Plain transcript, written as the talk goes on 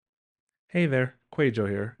Hey there, Quajo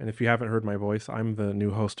here, and if you haven't heard my voice, I'm the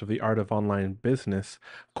new host of The Art of Online Business.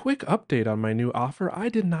 Quick update on my new offer. I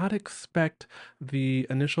did not expect the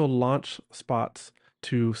initial launch spots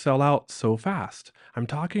to sell out so fast. I'm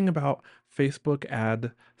talking about Facebook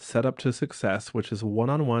ad setup to success, which is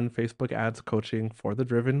one-on-one Facebook ads coaching for the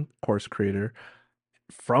driven course creator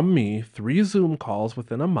from me, 3 Zoom calls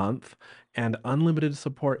within a month, and unlimited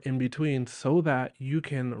support in between so that you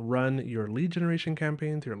can run your lead generation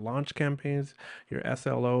campaigns, your launch campaigns, your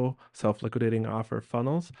SLO, self liquidating offer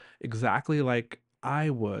funnels exactly like I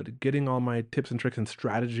would, getting all my tips and tricks and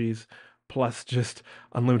strategies. Plus, just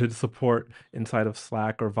unlimited support inside of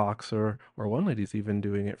Slack or Voxer, or one lady's even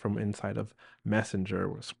doing it from inside of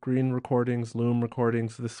Messenger, screen recordings, Loom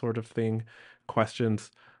recordings, this sort of thing,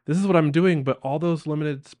 questions. This is what I'm doing, but all those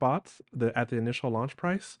limited spots at the initial launch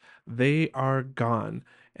price, they are gone.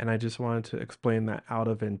 And I just wanted to explain that out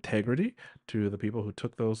of integrity to the people who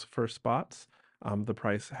took those first spots. The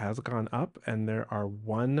price has gone up, and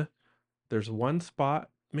there's one spot,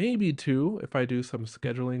 maybe two, if I do some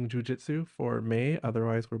scheduling jujitsu for May.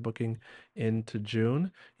 Otherwise, we're booking into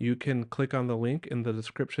June. You can click on the link in the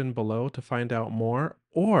description below to find out more,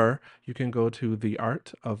 or you can go to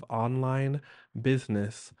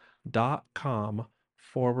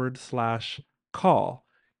theartofonlinebusiness.com/call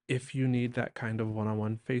if you need that kind of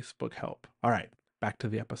one-on-one Facebook help. All right, back to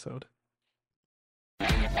the episode.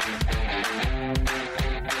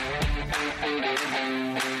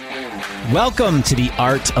 Welcome to the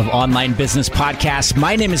Art of Online Business podcast.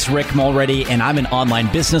 My name is Rick Mulready, and I'm an online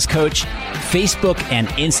business coach, Facebook and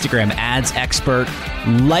Instagram ads expert,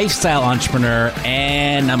 lifestyle entrepreneur,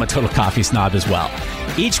 and I'm a total coffee snob as well.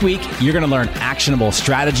 Each week, you're going to learn actionable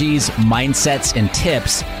strategies, mindsets, and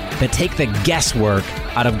tips that take the guesswork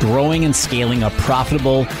out of growing and scaling a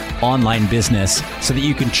profitable online business so that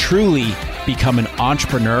you can truly become an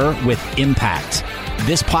entrepreneur with impact.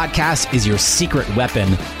 This podcast is your secret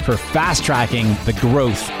weapon for fast-tracking the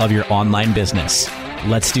growth of your online business.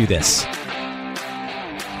 Let's do this.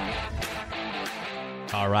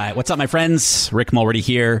 All right. What's up, my friends? Rick Mulready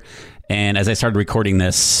here. And as I started recording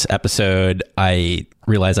this episode, I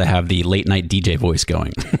realized I have the late night DJ voice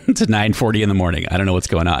going. It's 9:40 in the morning. I don't know what's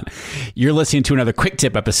going on. You're listening to another quick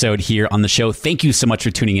tip episode here on the show. Thank you so much for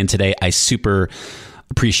tuning in today. I super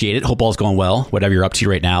appreciate it. Hope all's going well, whatever you're up to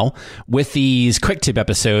right now. With these quick tip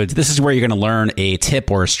episodes, this is where you're going to learn a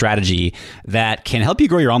tip or a strategy that can help you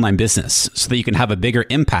grow your online business so that you can have a bigger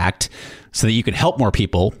impact, so that you can help more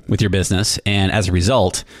people with your business. And as a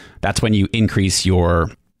result, that's when you increase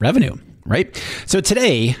your revenue, right? So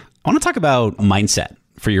today, I want to talk about mindset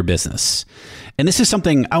for your business. And this is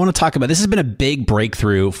something I want to talk about. This has been a big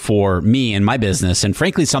breakthrough for me and my business, and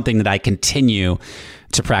frankly, something that I continue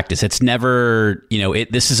to practice. It's never,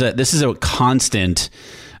 this is a constant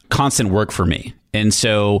work for me. And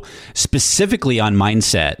so specifically on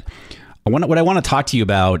mindset, what I want to talk to you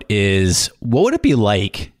about is what would it be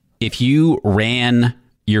like if you ran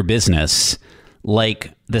your business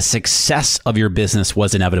like the success of your business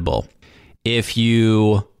was inevitable? If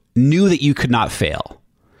you knew that you could not fail,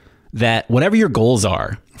 that whatever your goals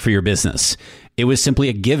are for your business, it was simply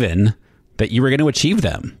a given that you were going to achieve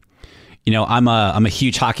them. I'm a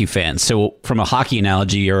huge hockey fan. So from a hockey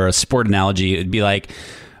analogy or a sport analogy, it'd be like,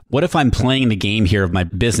 what if I'm playing the game here of my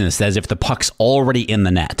business as if the puck's already in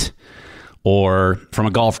the net? Or from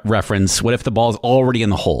a golf reference, what if the ball's already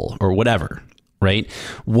in the hole or whatever, right?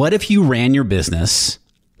 What if you ran your business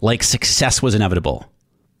like success was inevitable?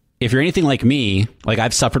 If you're anything like me, like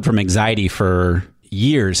I've suffered from anxiety for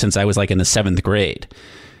years since I was like in the 7th grade.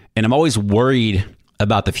 And I'm always worried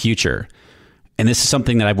about the future. And this is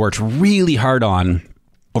something that I've worked really hard on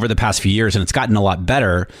over the past few years, and it's gotten a lot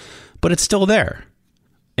better, but it's still there.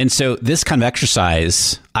 And so this kind of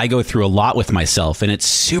exercise, I go through a lot with myself, and it's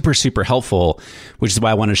super, super helpful, which is why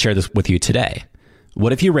I wanted to share this with you today.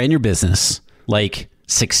 What if you ran your business like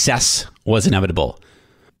success was inevitable?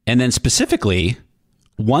 And then specifically,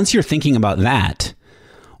 once you're thinking about that,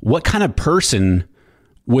 what kind of person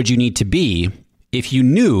would you need to be if you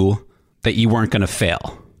knew that you weren't going to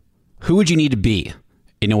fail? Who would you need to be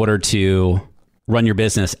in order to run your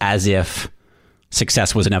business as if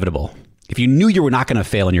success was inevitable? If you knew you were not going to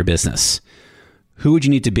fail in your business, who would you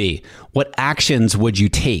need to be? What actions would you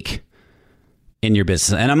take in your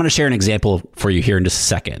business? And I'm going to share an example for you here in just a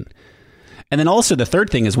second. And then also the third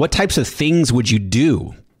thing is, what types of things would you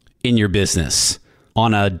do in your business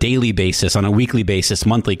on a daily basis, on a weekly basis,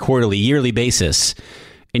 monthly, quarterly, yearly basis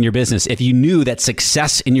in your business if you knew that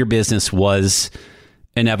success in your business was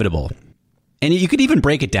inevitable? And you could even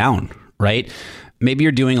break it down, right? Maybe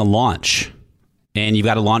you're doing a launch and you've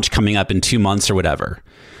got a launch coming up in 2 months or whatever.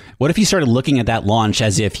 What if you started looking at that launch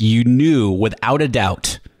as if you knew without a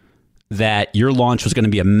doubt that your launch was going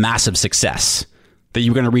to be a massive success, that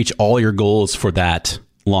you were going to reach all your goals for that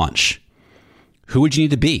launch? Who would you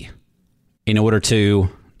need to be in order to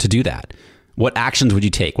do that? What actions would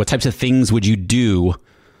you take? What types of things would you do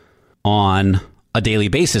on a daily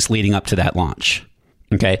basis leading up to that launch?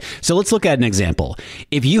 Okay, so let's look at an example.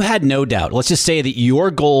 If you had no doubt, let's just say that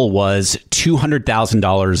your goal was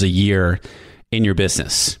 $200,000 a year in your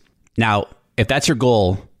business. Now, if that's your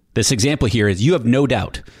goal, this example here is you have no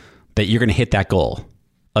doubt that you're going to hit that goal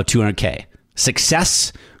of 200K.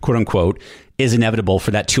 Success, quote unquote, is inevitable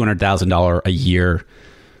for that $200,000 a year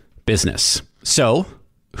business. So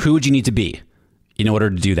who would you need to be in order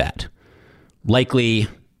to do that? Likely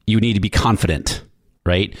you need to be confident,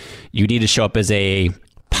 right? You need to show up as a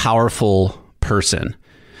powerful person.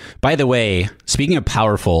 By the way, speaking of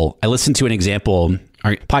powerful, I listened to an example,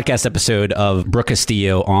 our podcast episode of Brooke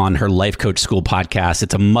Castillo on her Life Coach School podcast.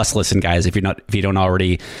 It's a must listen, guys. If you don't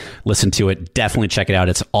already listen to it, definitely check it out.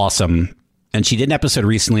 It's awesome. And she did an episode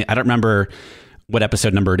recently. I don't remember what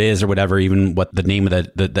episode number it is or whatever, even what the name of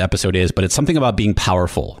the episode is, but it's something about being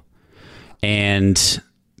powerful. And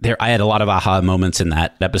I had a lot of aha moments in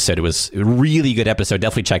that episode. It was a really good episode.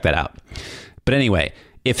 Definitely check that out. But anyway,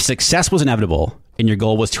 if success was inevitable and your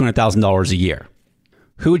goal was $200,000 a year,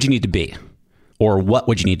 who would you need to be? Or what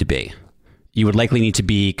would you need to be? You would likely need to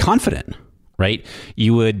be confident, right?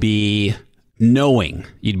 You would be knowing,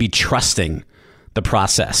 you'd be trusting the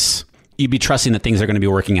process. You'd be trusting that things are going to be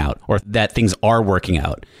working out or that things are working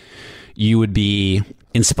out. You would be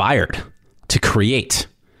inspired to create,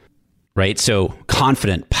 right? So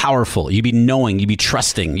confident, powerful. You'd be knowing, you'd be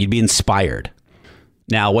trusting, you'd be inspired.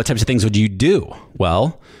 Now, what types of things would you do?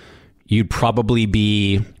 Well, you'd probably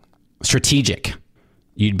be strategic.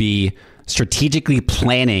 You'd be strategically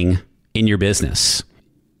planning in your business.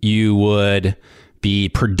 You would be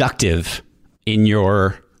productive in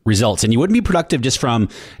your results. And you wouldn't be productive just from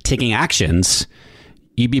taking actions.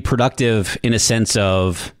 You'd be productive in a sense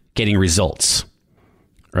of getting results,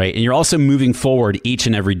 right? And you're also moving forward each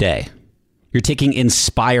and every day. You're taking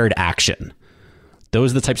inspired action.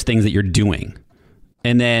 Those are the types of things that you're doing.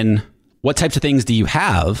 And then what types of things do you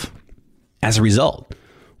have as a result?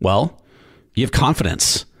 Well, you have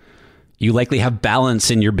confidence. You likely have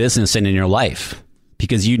balance in your business and in your life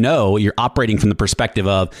because you know you're operating from the perspective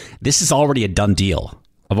of this is already a done deal.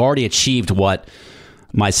 I've already achieved whatever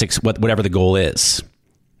the goal is.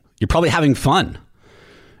 You're probably having fun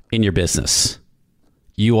in your business.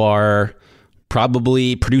 You are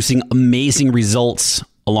probably producing amazing results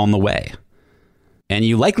along the way. And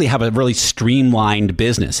you likely have a really streamlined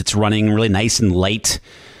business. It's running really nice and light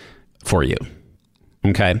for you.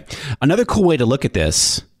 Okay. Another cool way to look at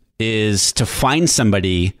this is to find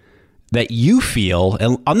somebody that you feel,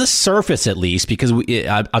 on the surface at least, because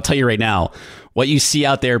I'll tell you right now, what you see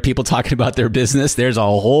out there, people talking about their business, there's a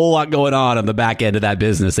whole lot going on the back end of that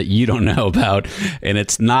business that you don't know about, and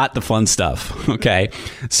it's not the fun stuff, okay?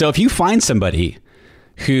 So if you find somebody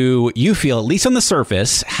who you feel, at least on the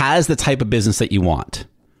surface, has the type of business that you want,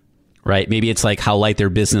 right? Maybe it's like how light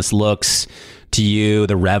their business looks to you,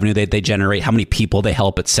 the revenue that they generate, how many people they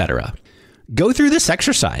help, etc. Go through this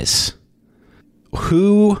exercise.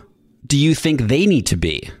 Who do you think they need to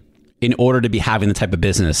be in order to be having the type of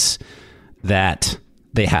business that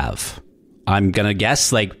they have? I'm going to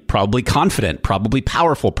guess probably confident, probably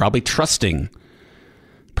powerful, probably trusting,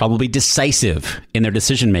 probably decisive in their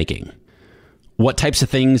decision making. What types of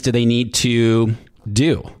things do they need to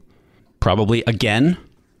do? Probably, again,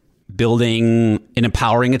 building and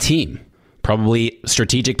empowering a team, probably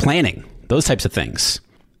strategic planning, those types of things.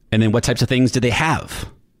 And then what types of things do they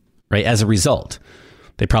have, right? As a result,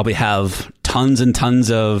 they probably have tons and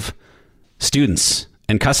tons of students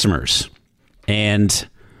and customers, and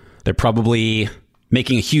they're probably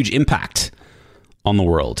making a huge impact on the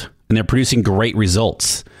world, and they're producing great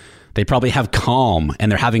results. They probably have calm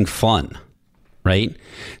and they're having fun, right?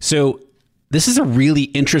 So this is a really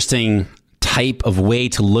interesting type of way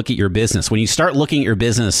to look at your business. When you start looking at your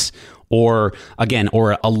business or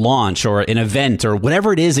a launch or an event or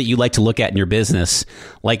whatever it is that you like to look at in your business,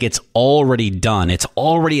 like it's already done, it's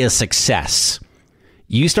already a success,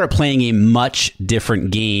 you start playing a much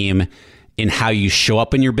different game in how you show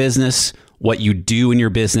up in your business, what you do in your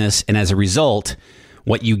business, and as a result,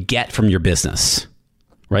 what you get from your business,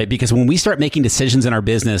 right? Because when we start making decisions in our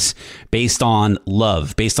business based on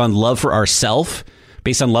love for ourselves,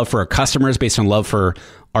 based on love for our customers, based on love for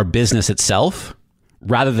our business itself,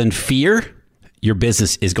 rather than fear, your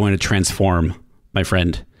business is going to transform, my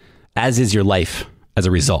friend, as is your life as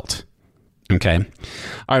a result. Okay. All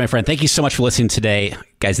right, my friend. Thank you so much for listening today.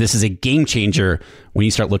 Guys, this is a game changer when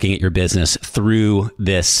you start looking at your business through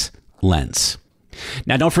this lens.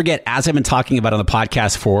 Now, don't forget, as I've been talking about on the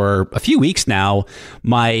podcast for a few weeks now,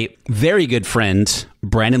 my very good friend,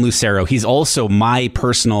 Brandon Lucero, he's also my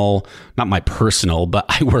personal, not my personal, but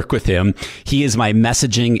I work with him. He is my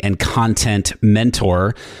messaging and content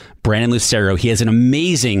mentor. Brandon Lucero, he has an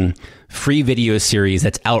amazing free video series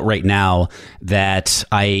that's out right now that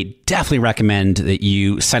I definitely recommend that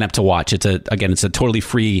you sign up to watch. It's a totally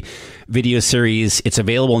free video series. It's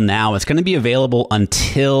available now. It's going to be available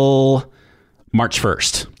until March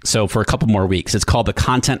 1st. So for a couple more weeks. It's called The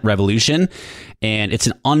Content Revolution, and it's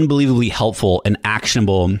an unbelievably helpful and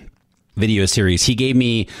actionable video series. He gave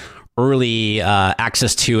me early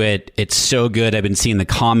access to it. It's so good. I've been seeing the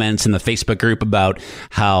comments in the Facebook group about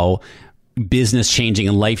how business changing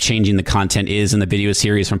and life changing the content is in the video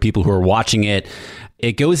series from people who are watching it.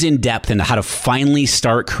 It goes in depth into how to finally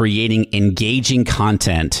start creating engaging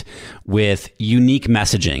content with unique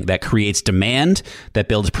messaging that creates demand, that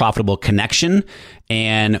builds profitable connection,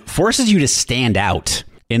 and forces you to stand out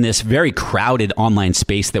in this very crowded online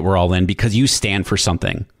space that we're all in because you stand for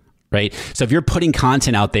something. Right. So if you're putting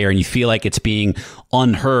content out there and you feel like it's being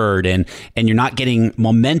unheard and you're not getting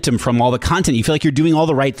momentum from all the content, you feel like you're doing all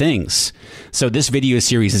the right things. So this video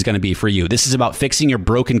series is going to be for you. This is about fixing your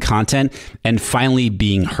broken content and finally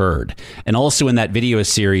being heard. And also in that video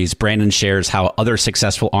series, Brandon shares how other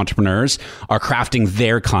successful entrepreneurs are crafting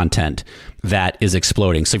their content that is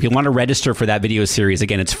exploding. So if you want to register for that video series,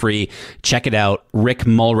 again, it's free. Check it out.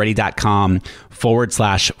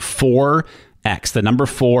 rickmulready.com/4X, the number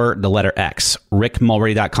 4, the letter X,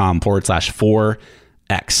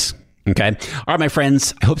 rickmulready.com/4X. Okay. All right, my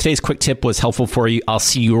friends. I hope today's quick tip was helpful for you. I'll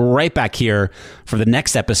see you right back here for the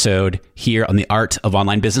next episode here on the Art of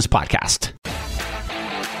Online Business podcast.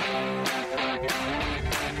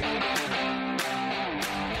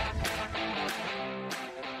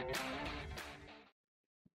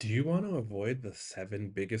 Do you want to avoid the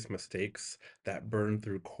 7 biggest mistakes that burn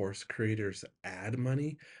through course creators' ad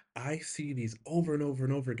money? I see these over and over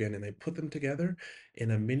and over again, and I put them together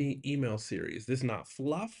in a mini email series. This is not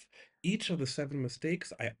fluff. Each of the 7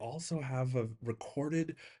 mistakes, I also have a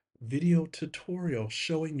recorded video tutorial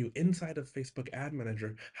showing you inside of Facebook Ad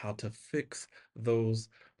Manager how to fix those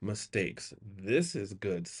mistakes. This is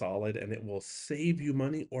good, solid, and it will save you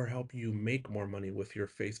money or help you make more money with your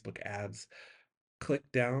Facebook ads. Click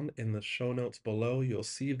down in the show notes below. You'll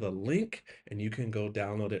see the link and you can go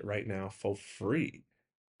download it right now for free.